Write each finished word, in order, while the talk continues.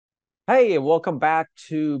Hey, and welcome back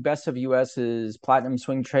to Best of US's Platinum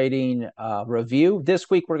Swing Trading review. This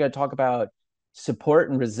week, we're going to talk about support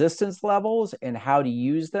and resistance levels and how to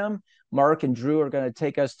use them. Mark and Drew are going to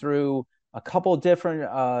take us through a couple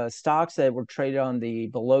different stocks that were traded on the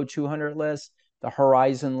below 200 list, the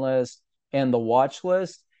Horizon list, and the watch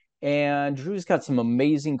list. And Drew's got some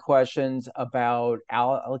amazing questions about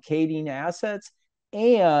allocating assets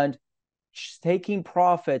and taking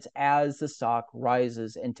profits as the stock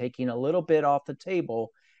rises and taking a little bit off the table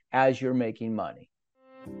as you're making money.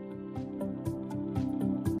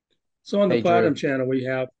 So on the Hey, Drew. Platinum channel, we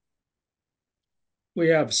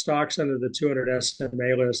have stocks under the 200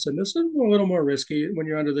 SMA list, and this is a little more risky. When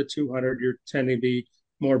you're under the 200, you're tending to be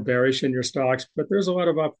more bearish in your stocks, but there's a lot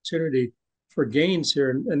of opportunity for gains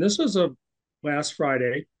here. And this was a last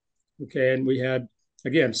Friday, okay, and we had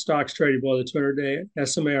again stocks trading below the 200-day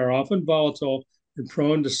SMA are often volatile and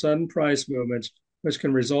prone to sudden price movements, which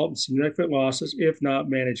can result in significant losses if not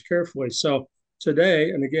managed carefully. So today,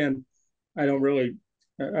 and again, I don't really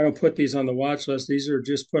I don't put these on the watch list. These are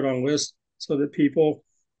just put on lists so that people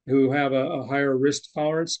who have a higher risk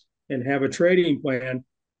tolerance and have a trading plan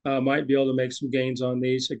might be able to make some gains on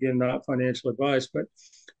these. Again, not financial advice, but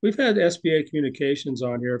we've had SBA Communications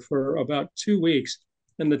on here for about 2 weeks,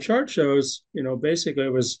 and the chart shows, basically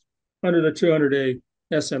it was under the 200-day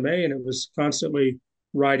SMA, and it was constantly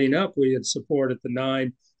riding up. We had support at the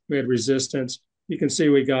 9, we had resistance. You can see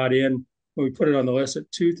we got in when we put it on the list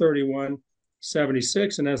at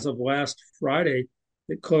 231.76, and as of last Friday,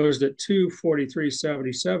 it closed at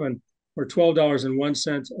 243.77, or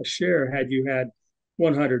 $12.01 a share. Had you had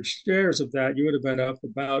 100 shares of that, you would have been up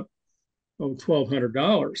about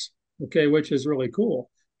 $1,200. Okay, which is really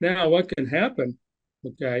cool. Now, what can happen?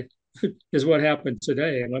 Okay, is what happened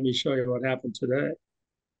today, and let me show you what happened today.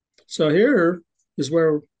 So here is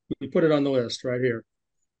where we put it on the list right here.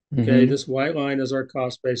 Okay, Mm-hmm. this white line is our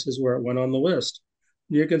cost basis where it went on the list.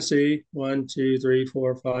 You can see 1, 2, 3,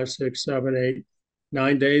 4, 5, 6, 7, 8,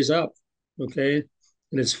 9 days up. Okay,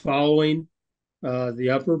 and it's following the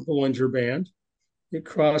upper Bollinger Band. It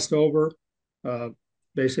crossed over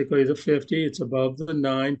basically the 50. It's above the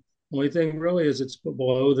 9. Only thing really is it's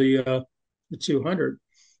below the 200.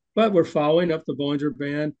 But we're following up the Bollinger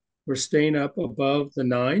Band. We're staying up above the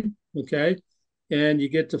 9. Okay, and you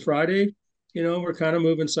get to Friday, we're kind of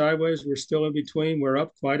moving sideways. We're still in between. We're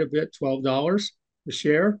up quite a bit, $12 a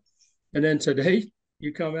share. And then today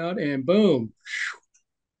you come out and boom,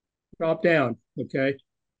 drop down. Okay.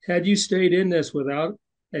 Had you stayed in this without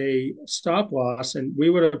a stop loss, and we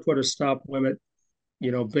would have put a stop limit,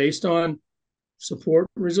 based on support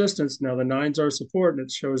and resistance. Now the 9s are support, and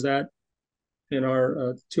it shows that in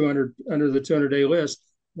our 200 under the 200-day list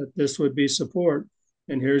that this would be support.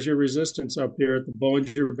 And here's your resistance up here at the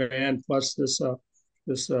Bollinger Band plus this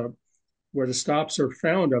where the stops are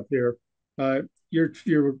found up here. Uh, your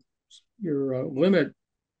limit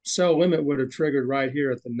sell limit would have triggered right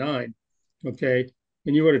here at the 9, okay,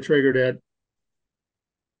 and you would have triggered at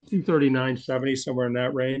 239.70, somewhere in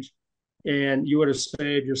that range, and you would have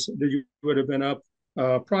saved you would have been up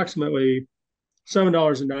approximately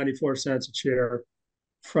 $7.94 a share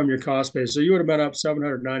from your cost base. So you would have been up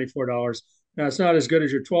 $794. Now it's not as good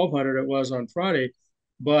as your 1,200 it was on Friday,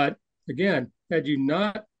 but again, had you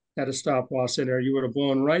not had a stop loss in there, you would have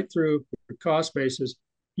blown right through your cost basis.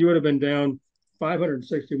 You would have been down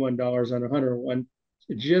 $561 on 101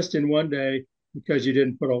 just in one day because you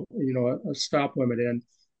didn't put a stop limit in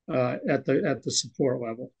at the support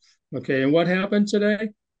level. Okay, and what happened today?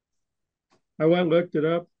 I went and looked it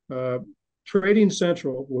up. Trading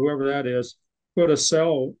Central, whoever that is, put a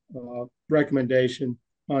sell recommendation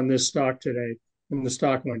on this stock today, and the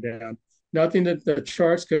stock went down. Nothing that the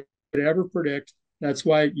charts could ever predict. That's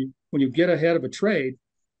why when you get ahead of a trade,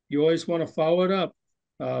 you always want to follow it up.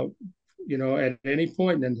 Uh, at any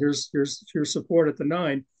point. And then here's your support at the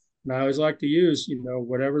 9, and I always like to use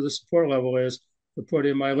whatever the support level is to put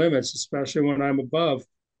in my limits, especially when I'm above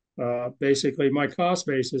basically my cost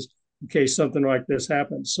basis in case something like this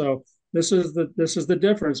happens. So this is the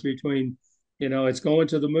difference between it's going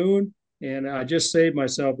to the moon, and I just saved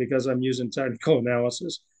myself because I'm using technical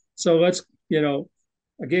analysis. So let's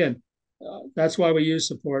again, that's why we use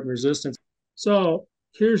support and resistance. So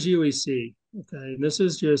here's UEC. Okay, and this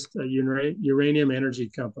is just a uranium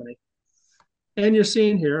energy company. And you're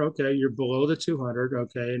seeing here, okay, you're below the 200,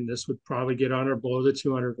 okay, and this would probably get on our below the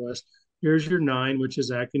 200 list. Here's your 9, which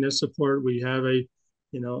is acting as support. We have a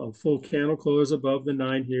full candle close above the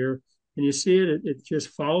 9 here, and you see it just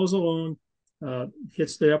follows along,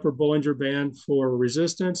 hits the upper Bollinger Band for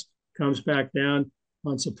resistance, comes back down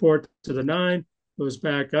on support to the 9, goes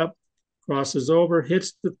back up crosses over,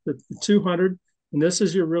 hits the 200, and this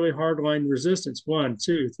is your really hard line resistance. 1,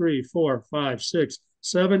 2, 3, 4, 5, 6,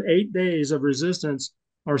 7, 8 days of resistance.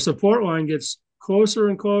 Our support line gets closer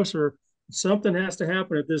and closer. Something has to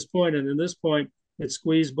happen at this point, and in this point, it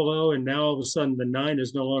squeezed below, and now all of a sudden the 9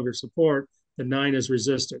 is no longer support. The 9 is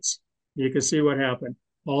resistance. You can see what happened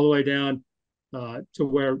all the way down to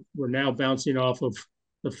where we're now bouncing off of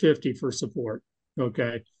the 50 for support.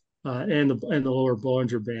 Okay, and the lower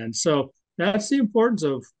Bollinger Band. So that's the importance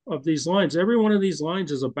of these lines. Every one of these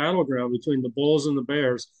lines is a battleground between the bulls and the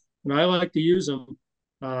bears, and I like to use them,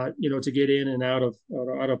 to get in and out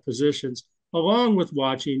of positions, along with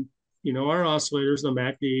watching, our oscillators, the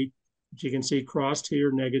MACD, which you can see crossed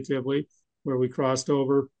here negatively, where we crossed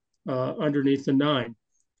over underneath the 9.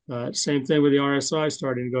 Same thing with the RSI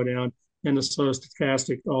starting to go down, and the slow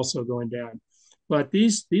stochastic also going down. But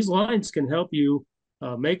these lines can help you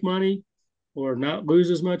make money, or not lose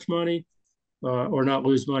as much money, or not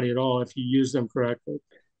lose money at all if you use them correctly.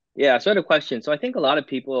 Yeah, so I had a question. So I think a lot of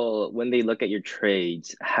people, when they look at your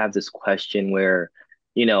trades, have this question where,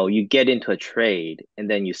 you get into a trade and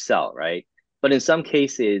then you sell, right? But in some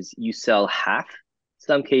cases, you sell half.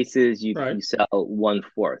 Some cases, you Right. you sell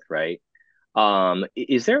 1/4, right?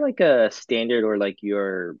 Is there like a standard or like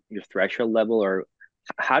your threshold level, or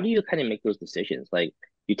how do you kind of make those decisions? Like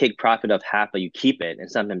you take profit of half, but you keep it,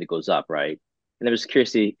 and sometimes it goes up, right? And I'm just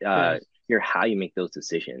curious to Yeah. hear how you make those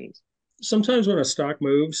decisions. Sometimes when a stock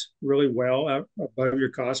moves really well out above your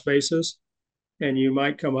cost basis, and you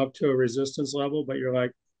might come up to a resistance level, but you're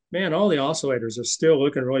like, man, all the oscillators are still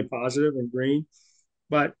looking really positive and green,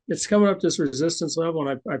 but it's coming up to this resistance level,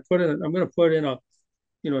 and I'm going to put in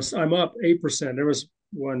I'm up 8%. There was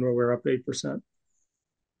one where we're up 8%.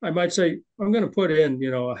 I might say I'm going to put in,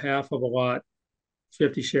 a half of a lot,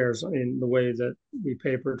 50 shares in the way that we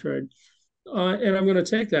paper trade. And I'm going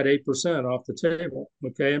to take that 8% off the table.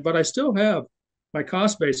 Okay. But I still have my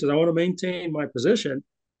cost basis. I want to maintain my position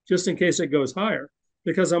just in case it goes higher,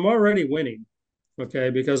 because I'm already winning. Okay.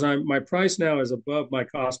 Because my price now is above my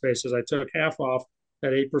cost basis. I took half off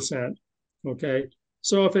at 8%. Okay.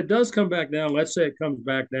 So if it does come back down, let's say it comes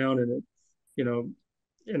back down, and you know,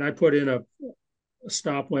 and I put in a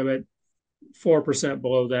stop limit 4%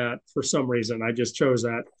 below that for some reason. I just chose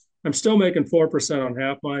that. I'm still making 4% on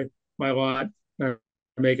half my lot. I'm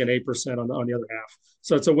making 8% on the other half.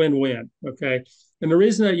 So it's a win-win. Okay. And the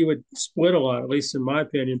reason that you would split a lot, at least in my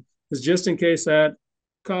opinion, is just in case that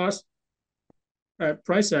cost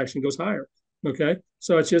price action goes higher. Okay.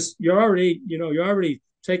 So it's just you're already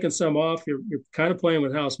taking some off. You're kind of playing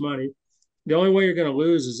with house money. The only way you're going to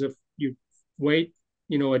lose is if you wait,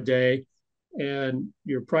 a day, and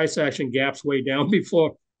your price action gaps way down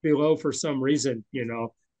below for some reason,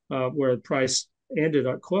 where the price ended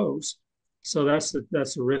at close. So that's the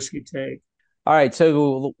risk you take. All right,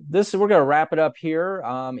 so we're going to wrap it up here.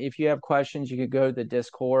 If you have questions, you could go to the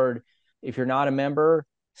Discord. If you're not a member,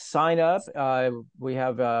 sign up. We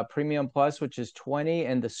have Premium Plus, which is 20,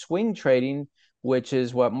 and the swing trading, which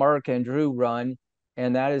is what Mark and Drew run,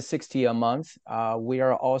 and that is 60 a month. We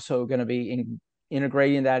are also going to be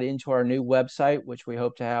integrating that into our new website, which we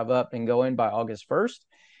hope to have up and going by August 1st,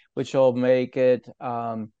 which will make it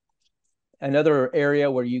another area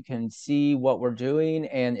where you can see what we're doing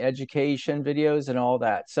and education videos and all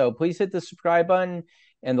that. So please hit the subscribe button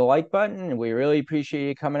and the like button. And we really appreciate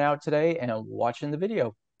you coming out today and watching the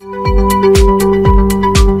video.